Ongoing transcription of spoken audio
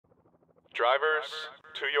Drivers,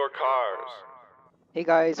 to your cars. Hey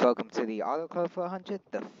guys, welcome to the Auto Club 400,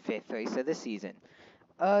 the 5th race of the season.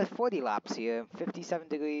 40 laps here, 57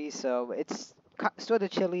 degrees, so it's sort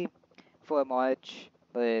of chilly for March,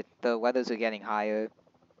 but the weathers are getting higher.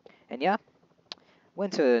 And yeah,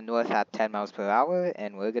 went to north at 10 miles per hour,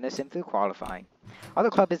 and we're gonna sim through qualifying. Auto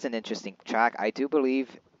Club is an interesting track. I do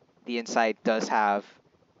believe the inside does have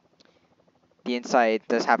the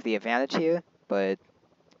advantage here, but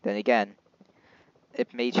then again,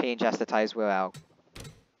 it may change as the tires wear out.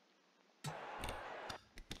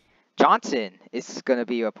 Johnson is gonna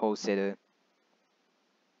be your pole sitter.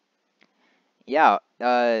 Yeah,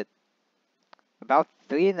 about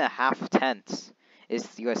 3.5 tenths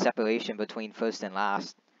is your separation between first and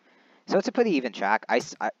last. So it's a pretty even track.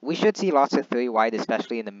 We should see lots of 3 wide,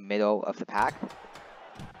 especially in the middle of the pack.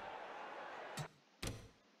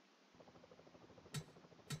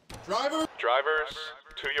 Drivers,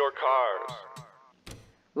 to your cars.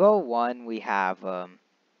 Row 1, we have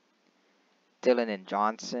Dillon and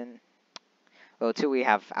Johnson. Row 2, we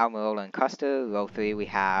have Almirola and Custer. Row 3, we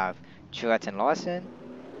have Truett and Lawson.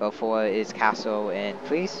 Row 4 is Castle and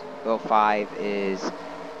Priest. Row 5 is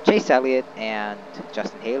Chase Elliott and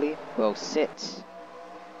Justin Haley. Row 6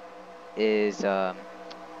 is,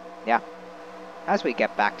 yeah, as we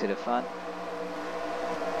get back to the front.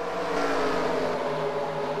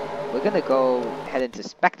 We're gonna go head into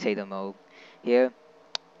spectator mode here.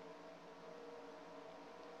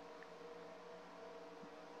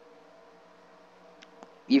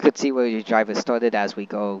 You could see where your driver started as we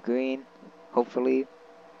go green, hopefully.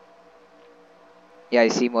 Yeah, you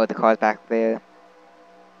see more of the cars back there.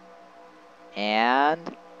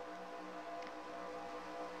 And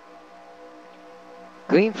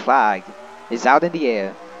green flag is out in the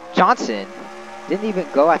air. Johnson didn't even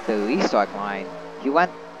go at the restart line. He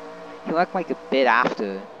went like a bit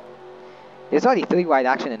after. There's already 3 wide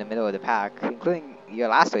action in the middle of the pack, including your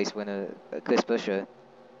last race winner, Chris Buescher.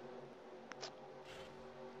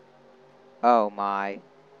 Oh my.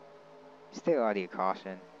 Still already a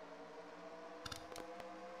caution.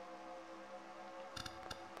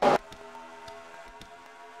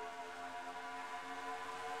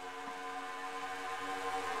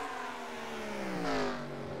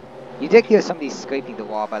 You did hear somebody scraping the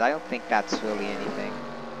wall, but I don't think that's really anything.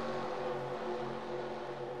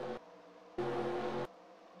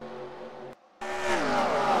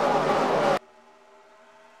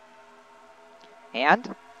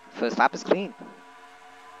 And first lap is clean.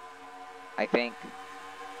 I think.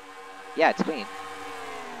 Yeah, it's clean.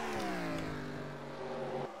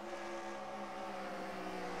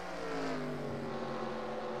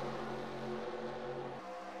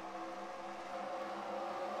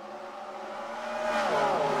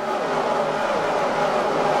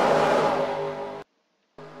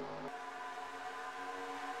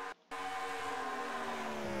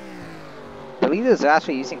 The leaders are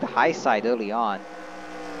actually using the high side early on.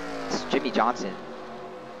 It's Jimmy Johnson.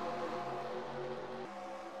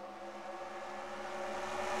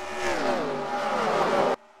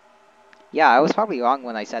 Yeah, I was probably wrong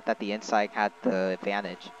when I said that the inside had the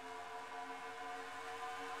advantage.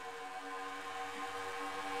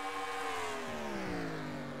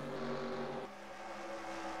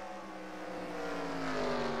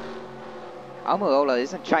 Almirola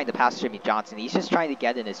isn't trying to pass Jimmy Johnson, he's just trying to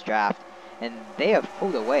get in his draft. And they have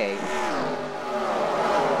pulled away.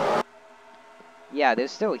 Yeah, there's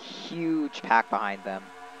still a huge pack behind them.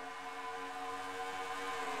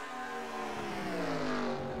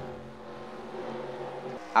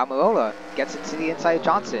 Almirola gets it to the inside of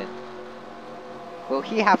Johnson. Will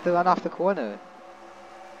he have to run off the corner?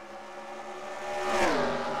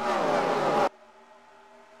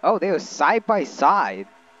 Oh, they were side by side.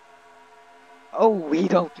 Oh, we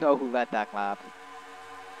don't know who led that lap.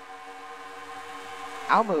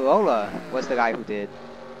 Almirola was the guy who did.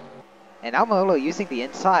 And Almirola using the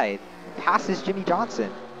inside passes Jimmy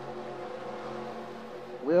Johnson.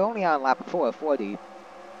 We're only on lap 440.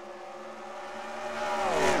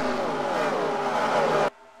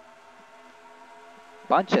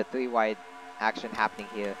 Bunch of 3 wide action happening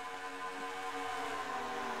here.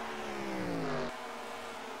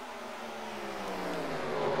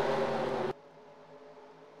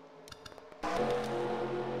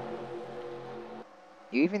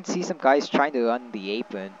 You even see some guys trying to run the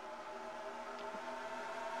apron.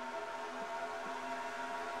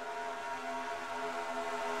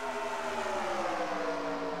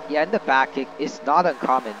 Yeah, in the back, it's not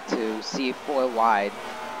uncommon to see 4 wide.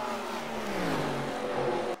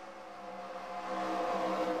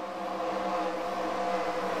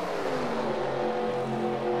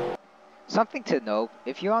 Something to note,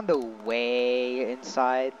 if you're on the way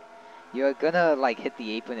inside, you're gonna like hit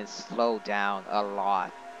the apron and slow down a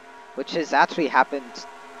lot, which has actually happened.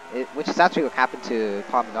 Which is actually what happened to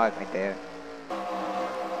Promenade right there.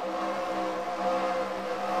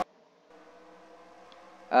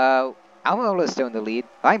 Almirola is still in the lead.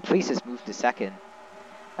 Ryan Priest has moved to second,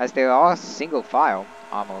 as they're all single file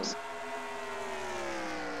almost.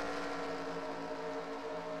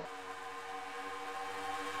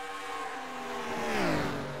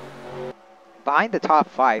 Behind the top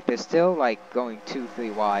 5, they're still like going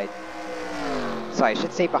 2-3 wide. So I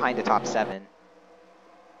should say behind the top 7.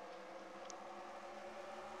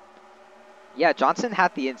 Yeah, Johnson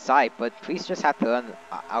had the inside, but Priest just had to run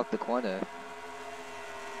out the corner.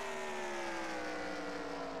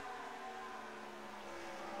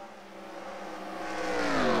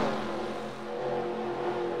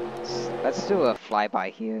 Let's do a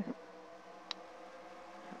flyby here.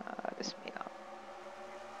 This may not.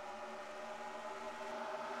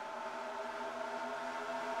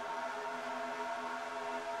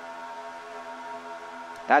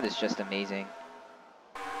 That is just amazing.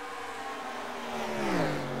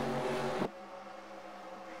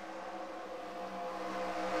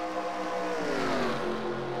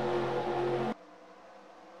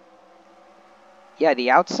 Yeah,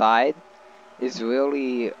 the outside is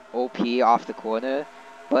really OP off the corner,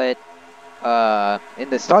 but in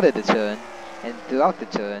the start of the turn and throughout the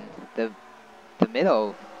turn, the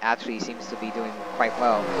middle actually seems to be doing quite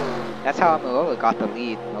well. That's how Almirola got the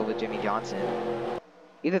lead over Jimmy Johnson.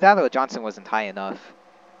 Either that or Johnson wasn't high enough.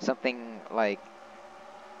 Something like,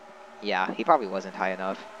 yeah, he probably wasn't high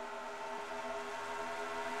enough.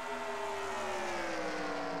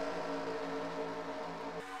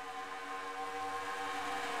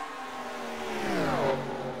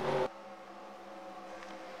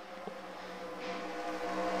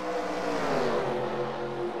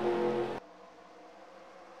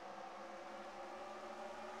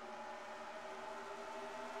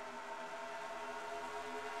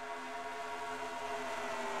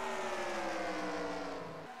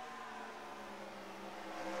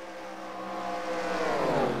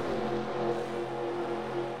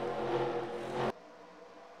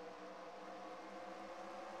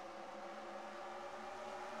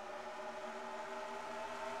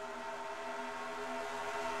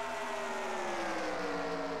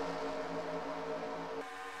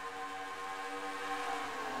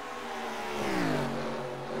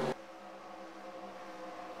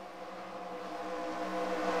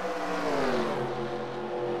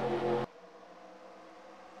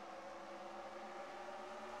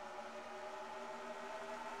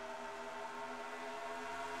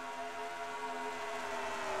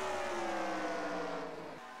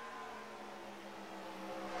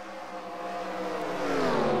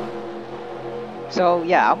 So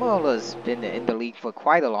yeah, Almirola's been in the league for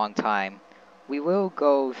quite a long time. We will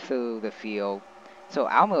go through the field. So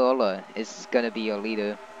Almirola is going to be your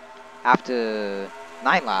leader after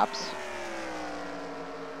 9 laps.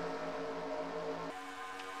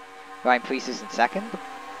 Ryan Priest is in second.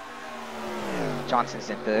 Johnson's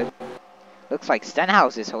in third. Looks like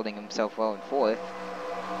Stenhouse is holding himself well in fourth.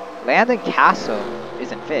 Landon Castle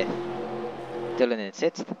is in fifth. Dylan in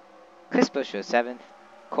sixth. Chris Buescher seventh.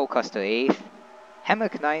 Cole Custer eighth.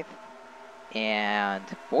 Hemrick ninth. And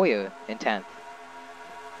Boyer in 10th.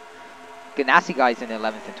 Ganassi guys in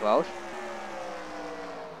 11th and 12th.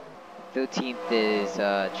 13th is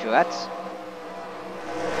Truex.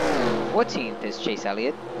 14th is Chase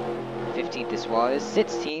Elliott. 15th is Suarez.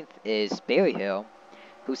 16th is Berryhill,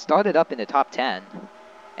 who started up in the top 10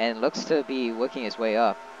 and looks to be working his way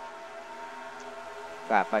up.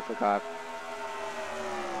 Five for car.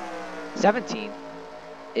 17th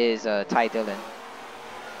is Ty Dillon.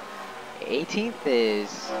 18th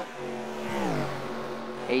is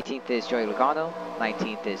Joey Logano.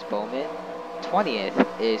 19th is Bowman. 20th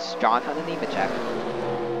is John Hunter Nemechek.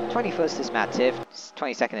 21st is Matt Tiff.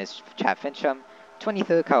 22nd is Chad Fincham.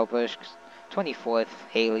 23rd Kyle Busch. 24th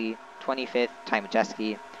Haley. 25th Ty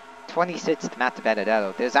Majeski. 26th Matt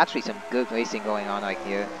DiBenedetto. There's actually some good racing going on right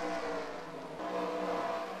here.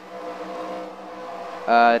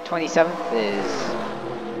 27th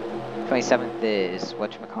is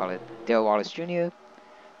whatchamacallit, Dale Wallace Jr.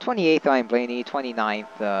 28th Ryan Blaney.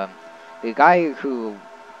 29th the guy who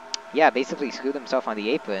basically screwed himself on the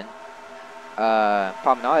apron,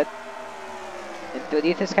 Promenade. And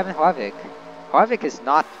 30th is Kevin Harvick. Harvick has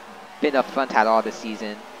not been up front at all this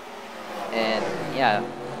season, and yeah,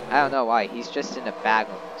 I don't know why. He's just in a bad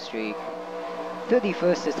streak.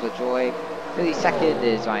 31st is LaJoy. 32nd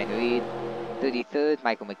is Ryan Reed. 33rd,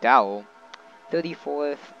 Michael McDowell.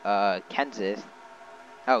 34th, Kenseth.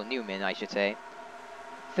 Oh, Newman, I should say.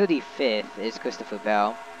 35th is Christopher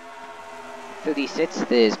Bell.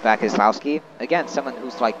 36th is Bratislawski. Again, someone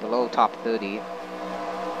who's like below top 30.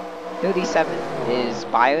 37th is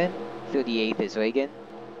Byron. 38th is Reagan.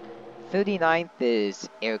 39th is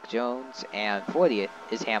Eric Jones. And 40th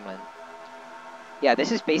is Hamlin. Yeah,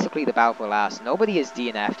 this is basically the battle for last. Nobody is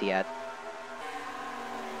DNF'd yet.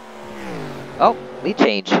 Oh, lead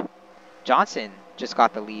change. Johnson just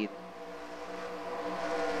got the lead.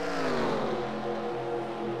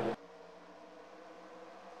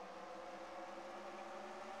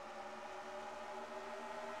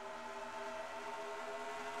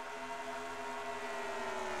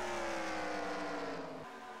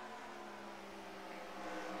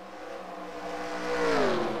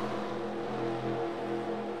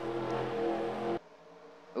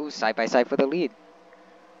 Ooh, side by side for the lead.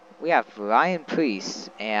 We have Ryan Preece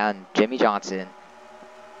and Jimmy Johnson.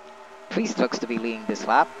 Preece looks to be leading this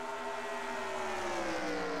lap.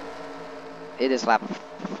 It is lap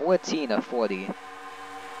 14 of 40.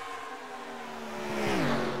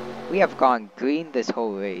 We have gone green this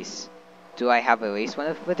whole race. Do I have a race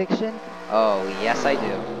winner prediction? Oh, yes I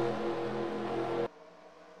do.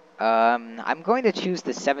 I'm going to choose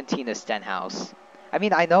the 17 of Stenhouse. I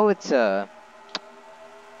mean, I know it's an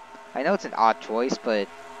odd choice, but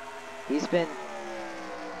he's been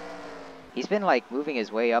like moving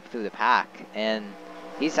his way up through the pack, and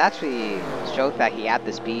he's actually showed that he had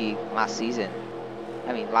the speed last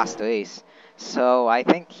race. So I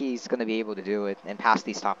think he's going to be able to do it and pass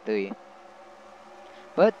these top 3.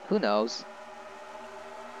 But who knows?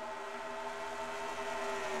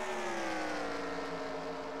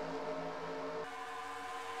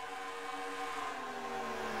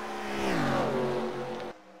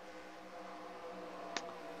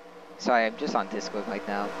 Sorry, I'm just on Discord right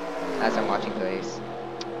now as I'm watching the race.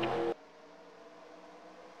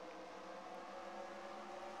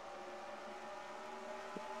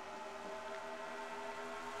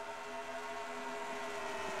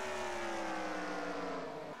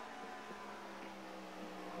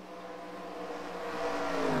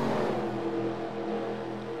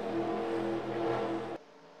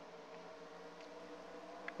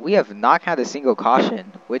 We have not had a single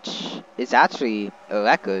caution, which is actually a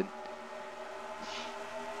record.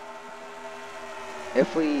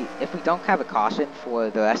 If we don't have a caution for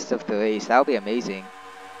the rest of the race, that would be amazing.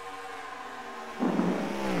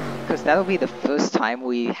 Because that'll be the first time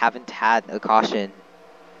we haven't had a caution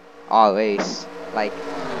all race. Like,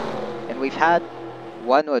 and we've had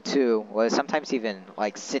 1 or 2, or sometimes even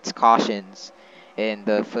like 6 cautions in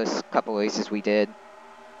the first couple races we did.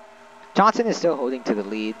 Johnson is still holding to the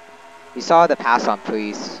lead. You saw the pass on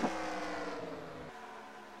Preece.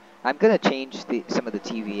 I'm gonna change some of the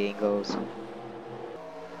TV angles.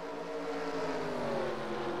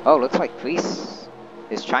 Oh, looks like Preece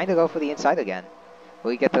is trying to go for the inside again. Will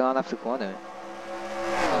he get thrown off the corner?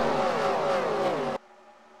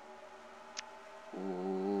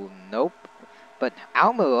 Ooh, nope. But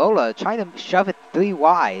Almirola trying to shove it 3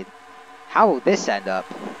 wide. How will this end up?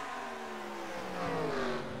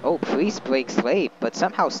 Oh, Preece breaks late, but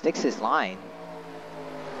somehow sticks his line.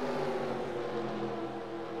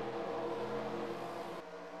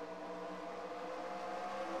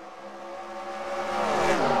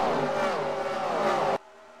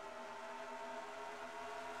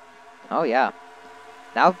 Oh yeah.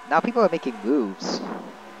 Now people are making moves.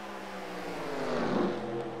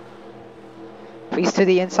 Preece to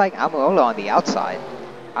the inside, Almirola on the outside.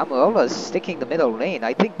 Almirola is sticking the middle lane.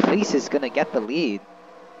 I think Preece is gonna get the lead.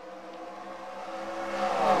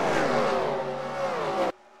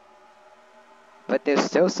 But they're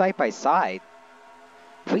still side by side.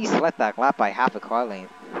 Preece led that lap by half a car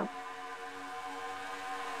length.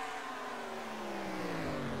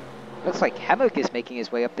 Looks like Hemrick is making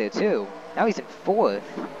his way up there too. Now he's in 4th.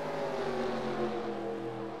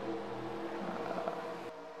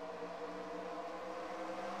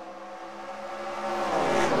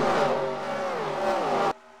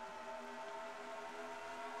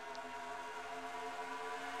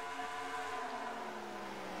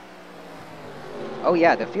 Oh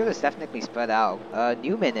yeah, the field is definitely spread out.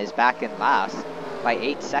 Newman is back in last by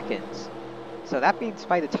 8 seconds. So that means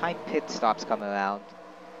by the time pit stops come around,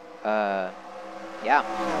 yeah.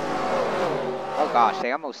 Oh gosh,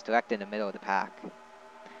 they almost direct in the middle of the pack.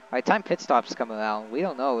 By the time pit stops come around, we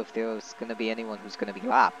don't know if there's going to be anyone who's going to be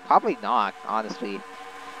lapped. Probably not, honestly.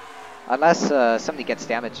 Unless somebody gets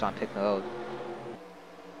damaged on pit road.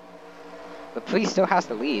 But Preece still has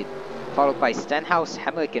the lead, followed by Stenhouse,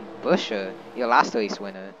 Hemrick, and Buscher, your last race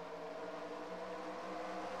winner.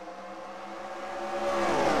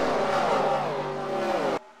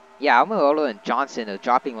 Yeah, Almirola and Johnson are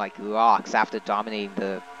dropping like rocks after dominating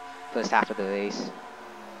the first half of the race.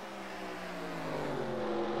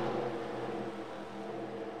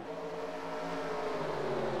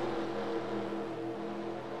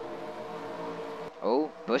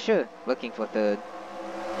 Oh, Busher looking for third.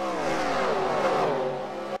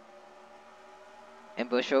 And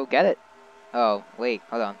Busher will get it. Oh, wait,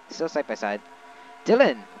 hold on. Still side by side.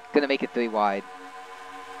 Dylan gonna make it 3 wide.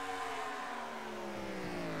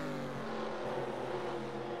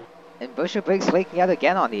 And Busher breaks Lake yet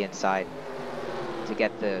again on the inside to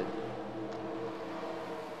get third.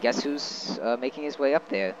 Guess who's making his way up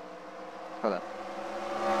there? Hold on.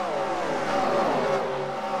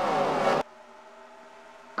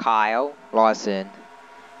 Kyle Larson.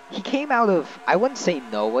 He came out of, I wouldn't say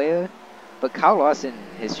nowhere, but Kyle Larson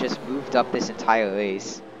has just moved up this entire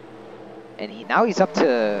race. And now he's up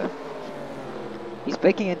to, he's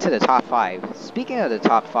breaking into the top 5. Speaking of the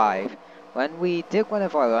top 5, when we did one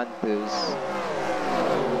of our run-throughs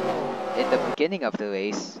in the beginning of the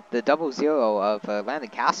race, the 00 of Landon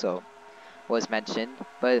Castle was mentioned,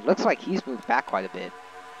 but it looks like he's moved back quite a bit.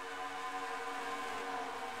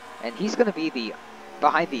 And he's going to be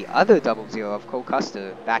behind the other 00 of Cole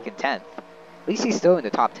Custer back in 10th. At least he's still in the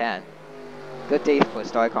top 10. Good day for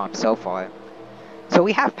StarComp so far. So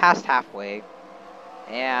we have passed halfway,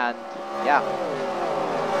 and yeah.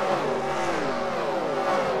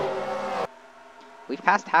 We've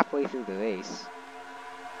passed halfway through the race.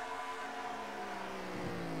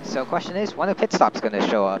 So question is, when are pit stops going to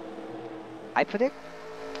show up? I predict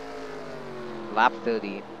lap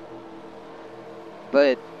 30.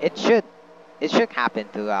 But it should happen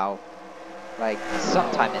throughout, like,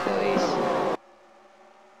 sometime in the race.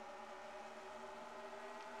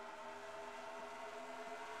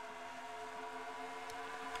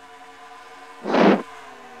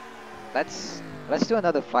 Let's do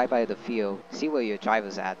another flyby of the field, see where your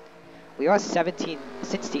driver's at. We are 16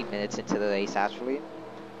 minutes into the race, actually.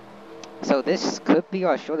 So this could be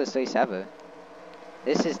our shortest race ever.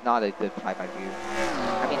 This is not a good flyby view.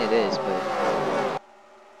 I mean, it is,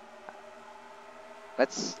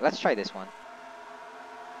 but let's try this one.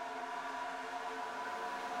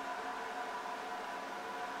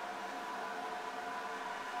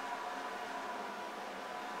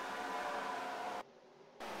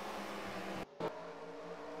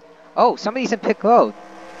 Oh, somebody's in pit road.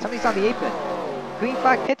 Somebody's on the apron. Green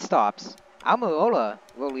flag pit stops. Almirola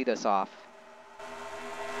will lead us off.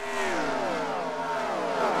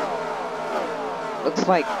 Looks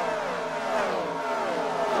like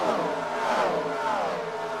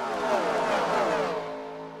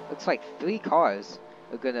 3 cars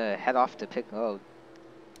are gonna head off to pit road.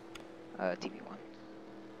 TV1.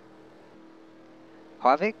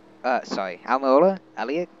 Harvick, Almirola,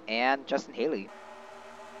 Elliott, and Justin Haley.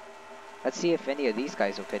 Let's see if any of these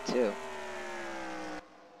guys will pit too.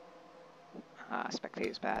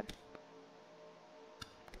 Spectator's bad.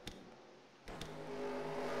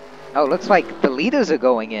 Oh, looks like the leaders are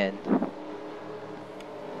going in.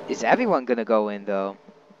 Is everyone gonna go in though?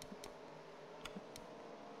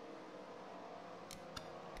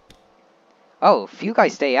 Oh, few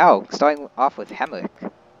guys stay out, starting off with Hemrick.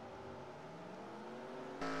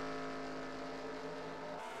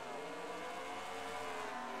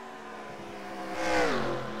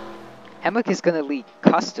 Hemrick is gonna lead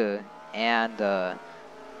Custer and,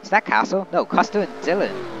 is that Castle? No, Custer and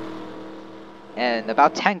Dylan. And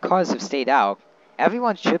about 10 cars have stayed out.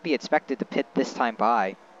 Everyone should be expected to pit this time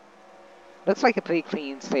by. Looks like a pretty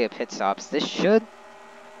clean slate of pit stops. This should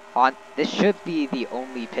be the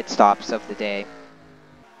only pit stops of the day.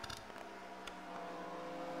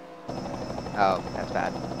 Oh, that's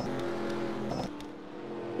bad.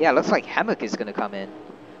 Yeah, looks like Hemrick is gonna come in.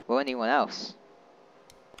 Or anyone else.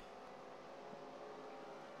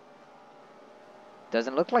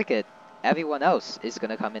 Doesn't look like it. Everyone else is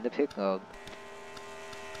gonna come into pit road.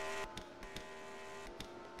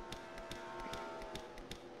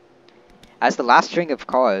 As the last string of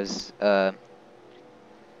cars, last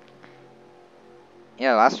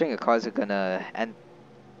string of cars are gonna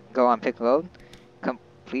go on pit road,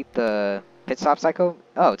 complete the pit stop cycle.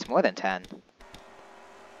 Oh, it's more than 10.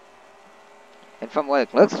 And from what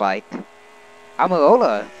it looks like,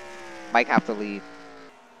 Almirola might have to lead.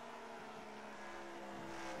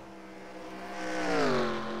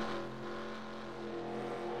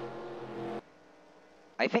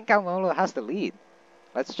 I think Almirola has the lead.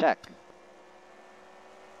 Let's check.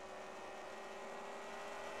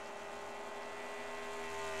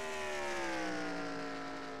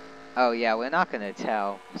 Oh yeah, we're not gonna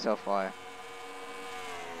tell so far.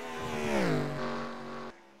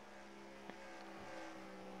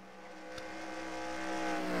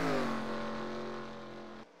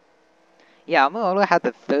 Yeah, Almirola had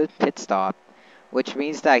the third pit stop, which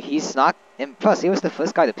means that he's not. And plus, he was the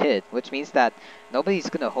first guy to pit, which means that nobody's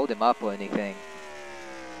gonna hold him up or anything.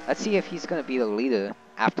 Let's see if he's gonna be the leader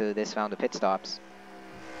after this round of pit stops.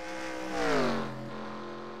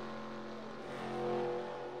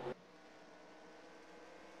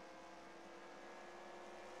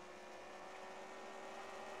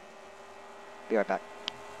 Be right back.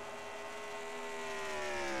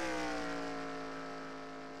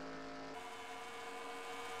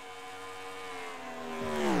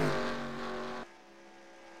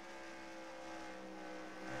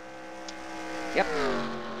 Yep,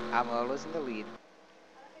 Almirola's in the lead.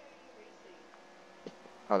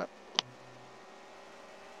 Hold up.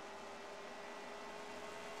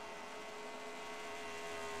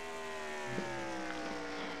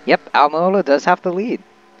 Yep, Almirola does have the lead.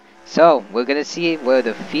 So, we're going to see where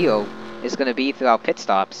the field is going to be throughout pit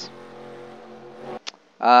stops.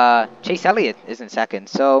 Chase Elliott is in second,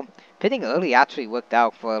 so pitting early actually worked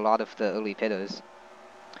out for a lot of the early pitters.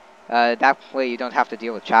 That way you don't have to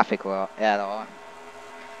deal with traffic at all.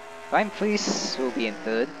 Ryan Preece will be in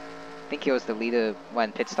third. I think he was the leader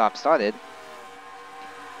when pit stop started.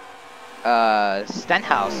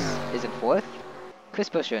 Stenhouse is in fourth. Chris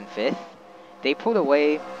Buescher in fifth. They pulled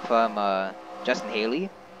away from Justin Haley.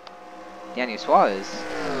 Daniel Suarez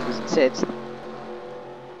was in sixth.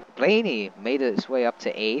 Blaney made his way up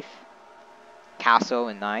to eighth. Castle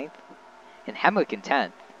in ninth. And Hemrick in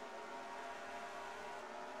 10th.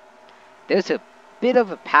 There's a bit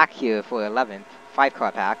of a pack here for 11th.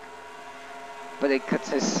 5-car pack. But it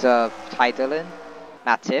consists of Ty Dillon,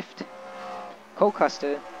 Matt Tift, Cole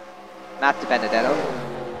Custer, Matt DiBenedetto,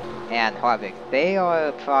 and Harvick. They are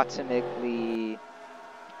approximately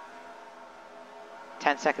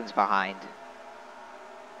 10 seconds behind.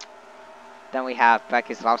 Then we have Brett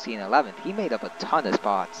Keselowski in 11th. He made up a ton of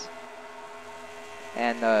spots.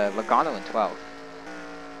 And Logano in 12th.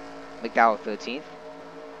 McDowell 13th.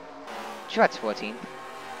 Truex 14th.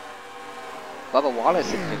 Bubba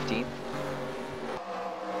Wallace in 15th.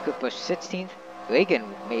 Kurt Busch 16th.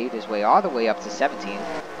 Reagan made his way all the way up to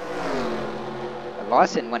 17th.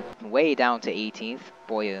 Larson went way down to 18th.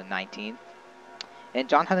 Boyer 19th. And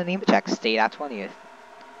John Hunter Nemechek stayed at 20th.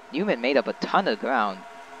 Newman made up a ton of ground.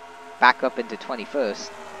 Back up into 21st.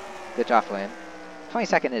 Good job for him.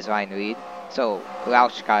 22nd is Ryan Reed. So,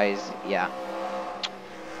 Roush guys, yeah.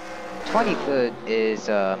 23rd is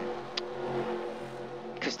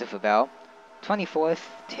Christopher Bell. 24th,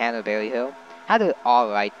 Tanner Berryhill. Had an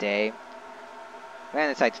alright day. Ran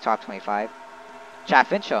inside the top 25. Chad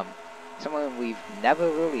Fincham, someone we've never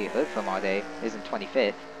really heard from all day, is in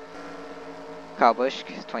 25th. Kyle Busch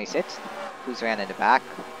is 26th, who's ran in the back.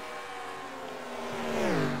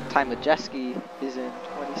 Ty Majeski is in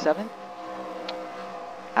 27th.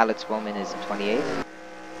 Alex Bowman is in 28th.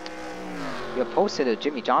 Your pole sitter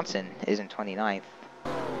Jimmy Johnson is in 29th.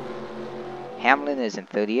 Hamlin is in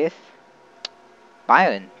 30th.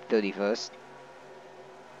 Byron, 31st.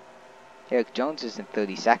 Eric Jones is in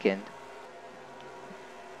 32nd.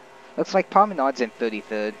 Looks like Paul Menard's in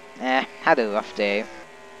 33rd. Had a rough day.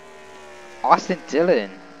 Austin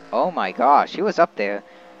Dillon, oh my gosh, he was up there.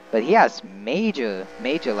 But he has major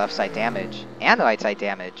left side damage and right side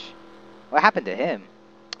damage. What happened to him?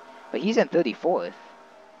 But he's in 34th,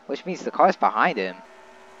 which means the cars behind him.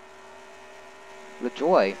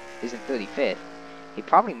 LaJoy is in 35th. He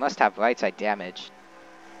probably must have right side damage.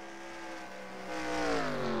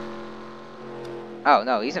 Oh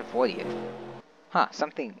no, he's in 40th. Huh,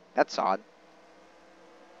 something, that's odd.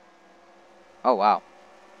 Oh wow.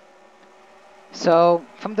 So,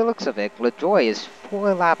 from the looks of it, LaJoy is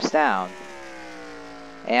 4 laps down.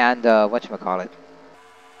 And, whatchamacallit.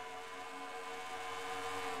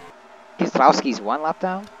 Keselowski's 1 lap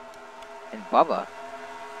down. And Bubba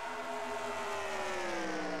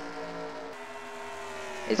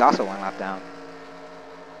is also 1 lap down.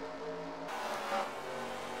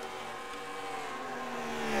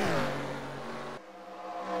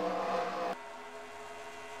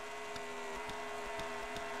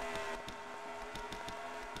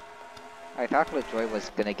 I thought LaJoy was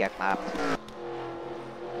gonna get lapped.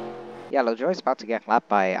 Yeah, LaJoy's about to get lapped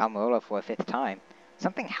by Almirola for a 5th time.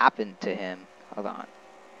 Something happened to him. Hold on.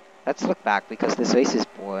 Let's look back because this race is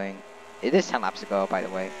boring. It is 10 laps ago, by the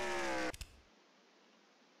way.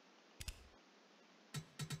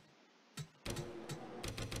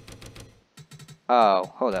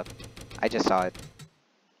 Oh, hold up. I just saw it.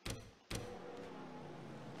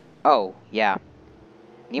 Oh, yeah.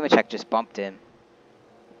 Nemechek just bumped him.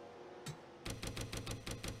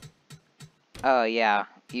 Oh, yeah.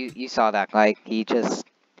 You saw that, like, he just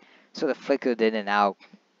sort of flickered in and out.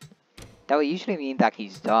 That would usually mean that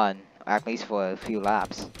he's done, at least for a few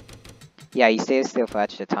laps. Yeah, he stays still for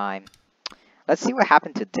extra time. Let's see what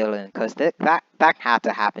happened to Dylan, because that had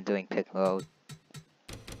to happen during pit road.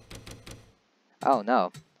 Oh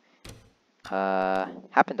no.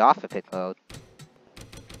 Happened off of pit road.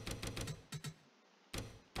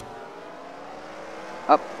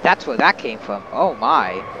 Oh, that's where that came from. Oh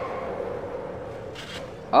my.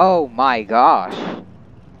 Oh my gosh.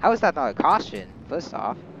 How is that not a caution, first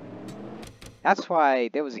off? That's why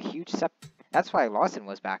there was a huge that's why Lawson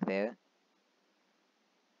was back there.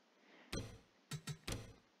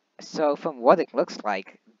 So from what it looks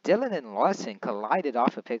like, Dylan and Lawson collided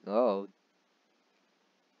off of pit road.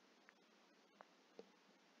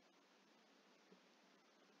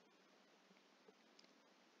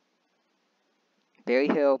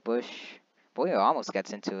 Berryhill, Bush, Boyer almost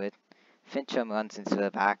gets into it. Fincham runs into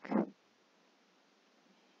the back.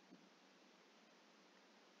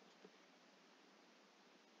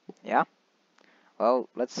 Yeah. Well,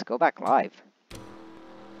 let's go back live.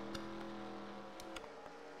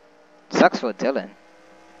 Sucks for Dylan.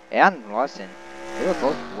 And Lawson. They were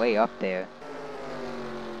both way up there.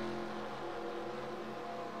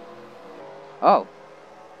 Oh.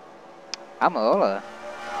 Amarola.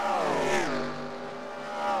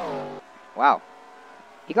 Wow.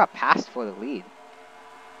 He got passed for the lead.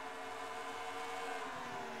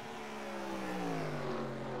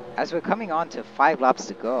 As we're coming on to 5 laps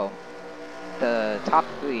to go, the top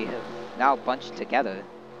 3 have now bunched together.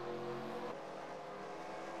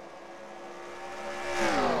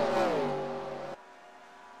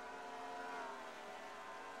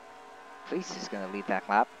 Fleece is going to lead that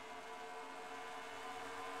lap.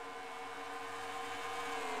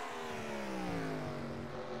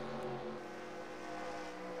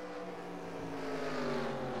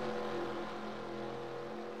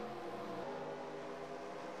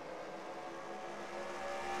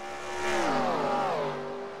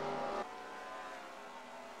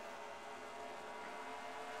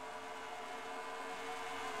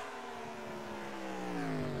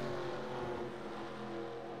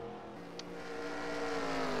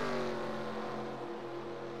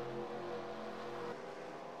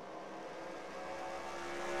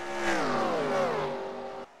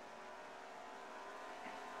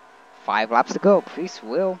 Five laps to go. Priest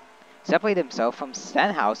will separate himself from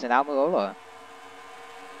Stenhouse and Almirola.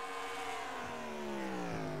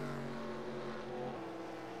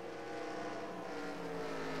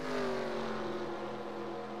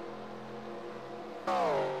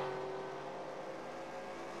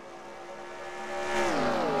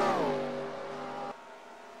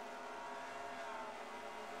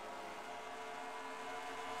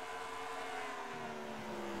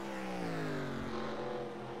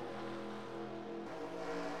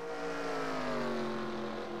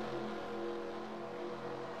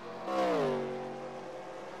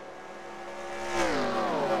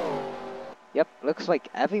 Yep, looks like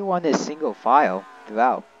everyone is single file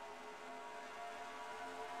throughout.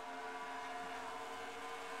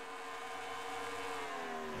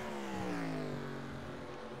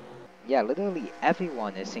 Yeah, literally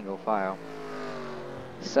everyone is single file.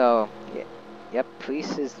 So, yeah, yep,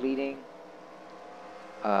 Priest is leading.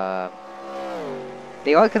 They are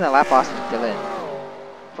gonna lap Austin Dillon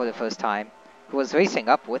for the first time, who was racing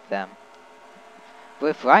up with them. But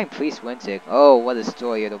if Ryan Priest wins it, oh, what a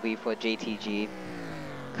story it'll be for JTG.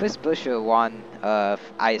 Chris Buescher won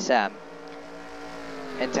ISM,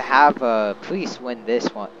 and to have Priest win this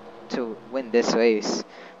one, to win this race,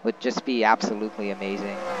 would just be absolutely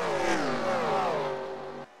amazing.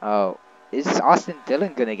 Oh, is Austin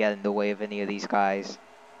Dillon gonna get in the way of any of these guys?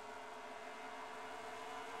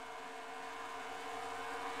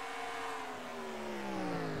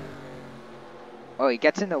 Oh, he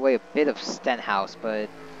gets in the way a bit of Stenhouse, but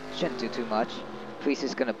shouldn't do too much. Priest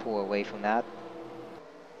is gonna pull away from that.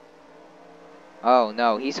 Oh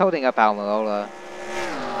no, he's holding up Almirola.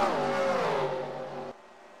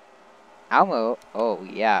 Oh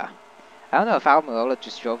yeah. I don't know if Almirola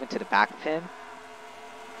just drove into the back of him.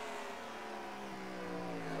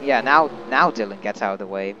 Yeah, now Dillon gets out of the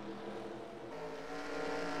way.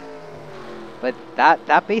 But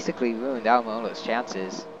that basically ruined Almirola's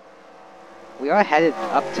chances. We are headed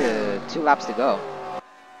up to 2 laps to go.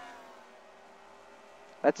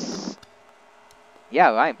 Let's...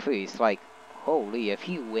 Yeah, Ryan Priest, like, holy, if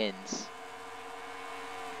he wins...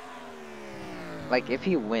 Like, if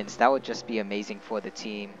he wins, that would just be amazing for the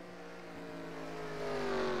team.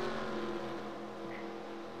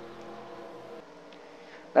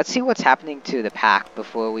 Let's see what's happening to the pack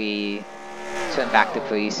before we turn back to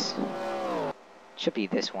Priest. Should be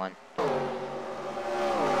this one.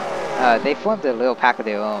 They formed a little pack of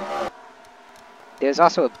their own. There's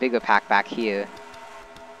also a bigger pack back here.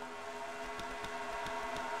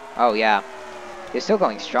 Oh yeah, they're still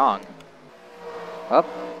going strong. Oh,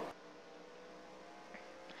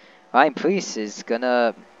 Ryan Priest is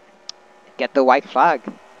gonna get the white flag.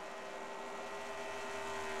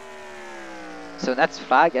 So that's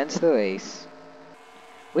flag ends the race.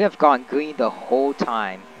 We have gone green the whole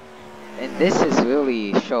time. And this is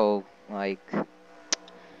really show, like,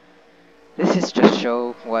 this is just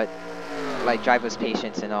show what, like, driver's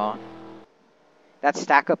patience and all. That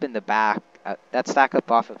stack up in the back, that stack up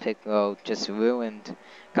off of pit road just ruined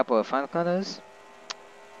a couple of front runners.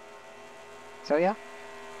 So yeah.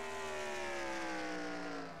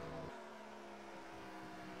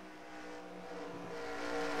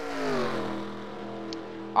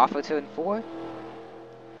 Off of turn 4.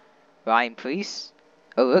 Ryan Priest,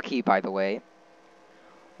 a rookie by the way,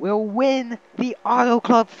 will win the Auto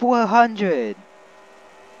Club 400.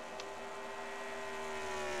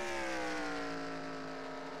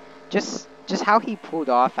 Just how he pulled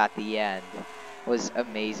off at the end was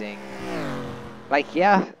amazing. Like,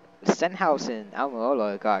 yeah, Stenhouse and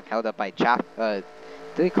Almirola got held up by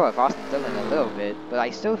 3-car of Austin Dillon a little bit, but I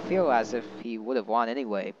still feel as if he would have won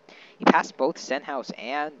anyway. He passed both Stenhouse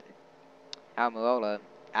and Almirola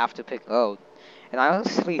after pit road, and I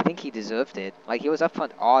honestly think he deserved it. Like, he was up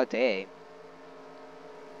front all day.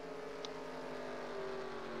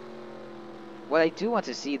 What I do want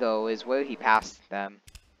to see, though, is where he passed them.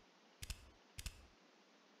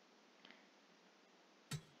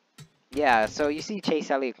 Yeah, so you see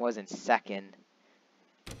Chase Elliott was in second.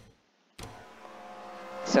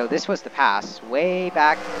 So this was the pass, way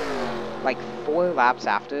back, like 4 laps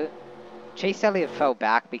after. Chase Elliott fell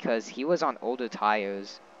back because he was on older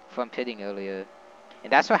tires from pitting earlier.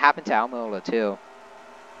 And that's what happened to Almirola too.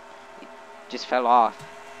 He just fell off.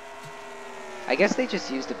 I guess they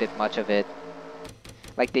just used a bit much of it.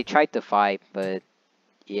 Like, they tried to fight, but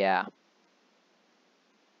yeah.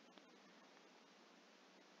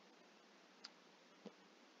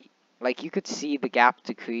 Like, you could see the gap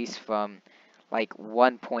decrease from like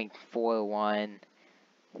 1.41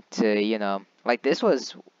 to, you know, like this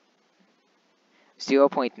was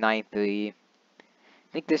 0.93. I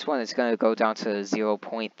think this one is going to go down to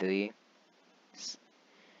 0.3.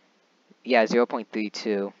 Yeah,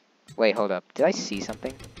 0.32. Wait, hold up. Did I see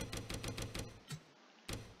something?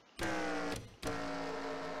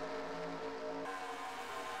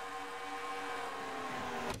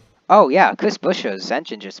 Oh yeah, Chris Buescher's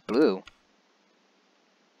engine just blew.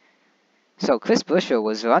 So Chris Buescher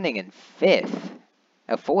was running in 4th.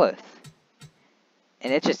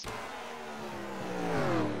 And it just...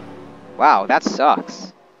 Wow, that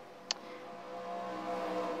sucks.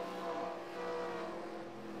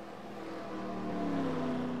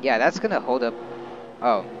 Yeah, that's gonna hold up...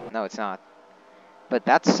 Oh, no it's not. But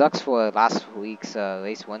that sucks for last week's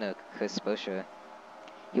race winner, Chris Buescher.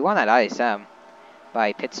 He won at ISM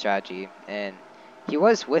by pit strategy, and he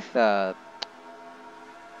was with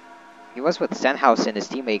Stenhouse and his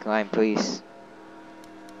teammate Ryan Priest.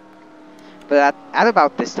 But at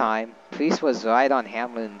about this time, Priest was right on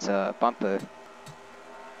Hamlin's bumper.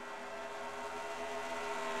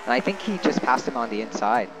 And I think he just passed him on the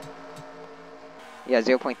inside. Yeah,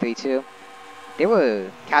 0.32. They were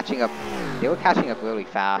catching up. They were catching up really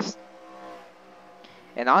fast.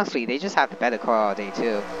 And honestly, they just had the better car all day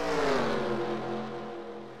too.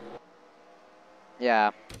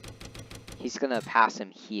 Yeah. He's gonna pass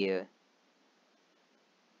him here.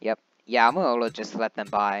 Yep. Yeah, Almirola just let them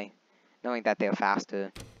by, knowing that they're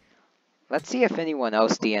faster. Let's see if anyone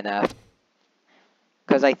else DNF'd.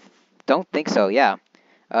 Because I don't think so, yeah.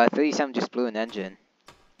 37 just blew an engine.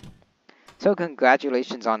 So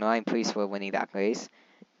congratulations on Ryan Priest for winning that race.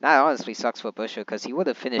 That honestly sucks for Buescher because he would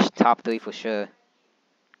have finished top 3 for sure.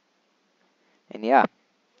 And yeah.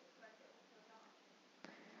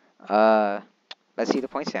 Let's see the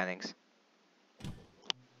point standings.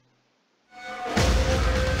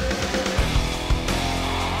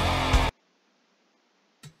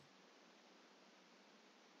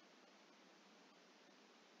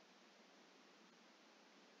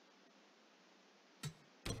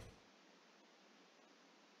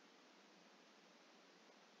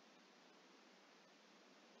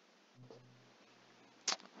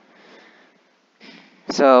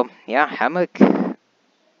 So, yeah, Hammock,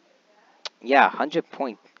 yeah,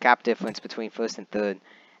 100-point gap difference between first and third.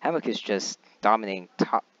 Hammock is just dominating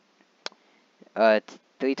top,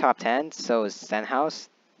 3 top 10s, so is Stenhouse.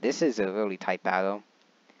 This is a really tight battle.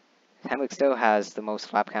 Hammock still has the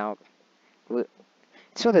most lap count. It's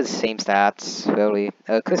sort of the same stats, really.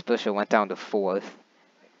 Chris Buescher went down to 4th.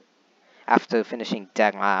 after finishing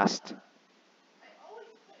dead last.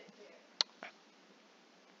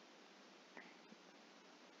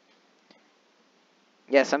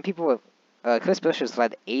 Yeah, some people, Chris Buescher's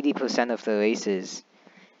led 80% of the races.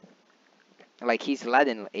 Like, he's led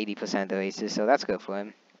in 80% of the races, so that's good for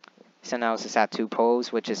him. Stenhouse is at 2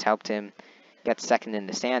 poles, which has helped him get second in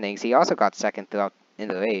the standings. He also got second throughout in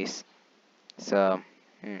the race. So,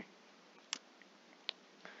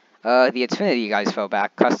 the Xfinity guys fell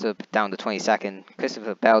back. Custer down to 22nd.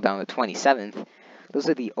 Christopher Bell down to 27th. Those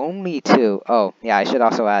are the only two. Oh, yeah, I should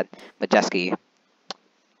also add Majeski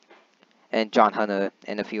and John Hunter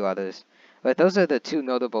and a few others. But those are the two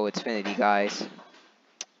notable Xfinity guys.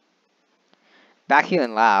 Back here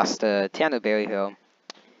in last, Tanner Berryhill.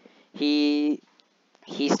 He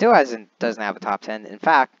still doesn't have a top 10. In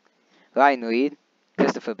fact, Ryan Reed,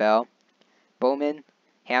 Christopher Bell, Bowman,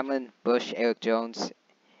 Hamlin, Busch, Eric Jones,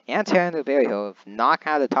 and Tanner Berryhill have not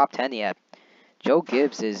had a top 10 yet. Joe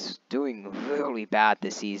Gibbs is doing really bad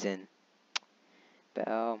this season.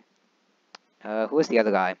 Bell. Who was the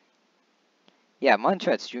other guy? Yeah,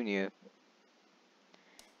 Montrex Jr.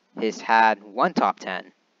 has had 1 top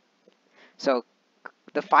 10. So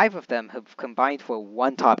the 5 of them have combined for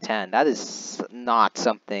 1 top 10. That is not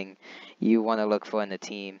something you want to look for in a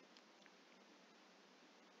team.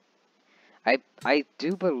 I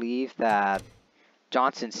do believe that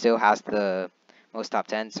Johnson still has the most top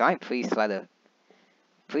 10, so I'm pleased led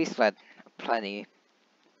plenty.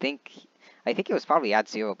 I think he was probably at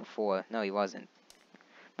 0 before. No, he wasn't.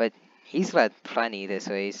 But he's led plenty this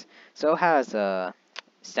race. So has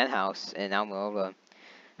Stenhouse and Almirola.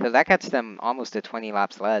 So that gets them almost to 20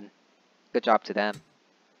 laps led. Good job to them.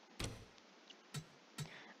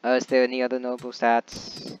 Is there any other notable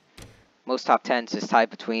stats? Most top 10s is tied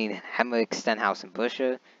between Hemrick, Stenhouse, and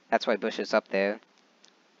Buescher. That's why Buescher's up there.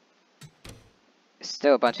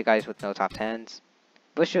 Still a bunch of guys with no top 10s.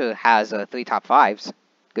 Buescher has 3 top 5s.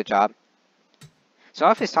 Good job. So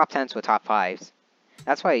all of his top 10s were top 5s.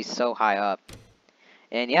 That's why he's so high up.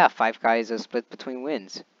 And yeah, 5 guys are split between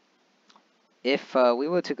wins. If we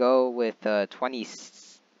were to go with 20,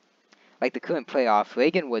 like the current playoff,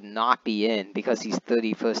 Reagan would not be in because he's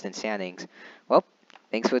 31st in standings. Well,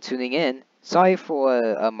 thanks for tuning in. Sorry for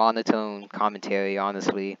a monotone commentary,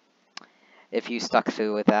 honestly, if you stuck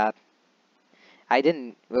through with that. I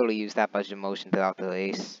didn't really use that much emotion throughout the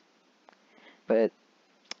race. But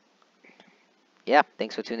yeah,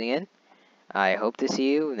 thanks for tuning in. I hope to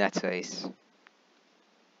see you next race.